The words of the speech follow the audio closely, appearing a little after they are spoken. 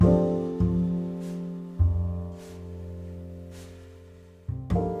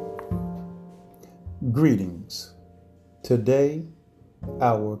Greetings. Today,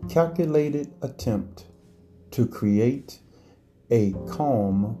 our calculated attempt to create a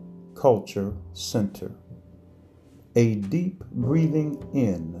calm culture center, a deep breathing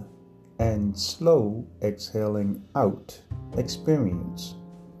in and slow exhaling out experience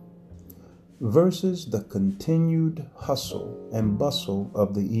versus the continued hustle and bustle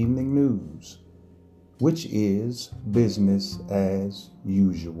of the evening news, which is business as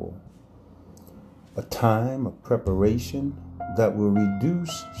usual. A time of preparation that will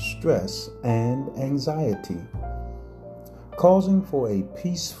reduce stress and anxiety, causing for a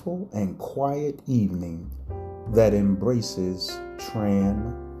peaceful and quiet evening that embraces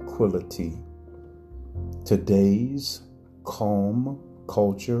tranquility. Today's calm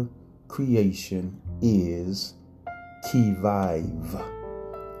culture creation is Quivive.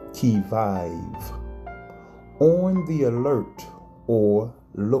 Quivive. On the alert or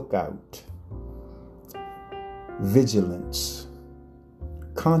lookout. Vigilance,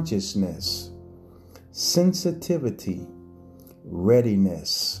 consciousness, sensitivity,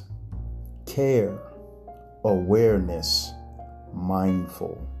 readiness, care, awareness,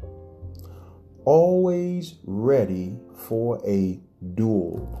 mindful. Always ready for a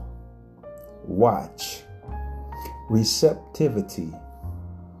duel. Watch, receptivity,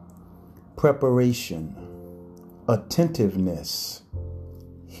 preparation, attentiveness,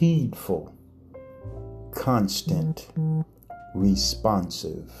 heedful, constant,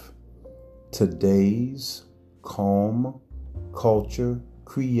 responsive. Today's calm culture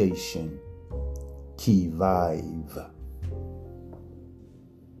creation. Quivive.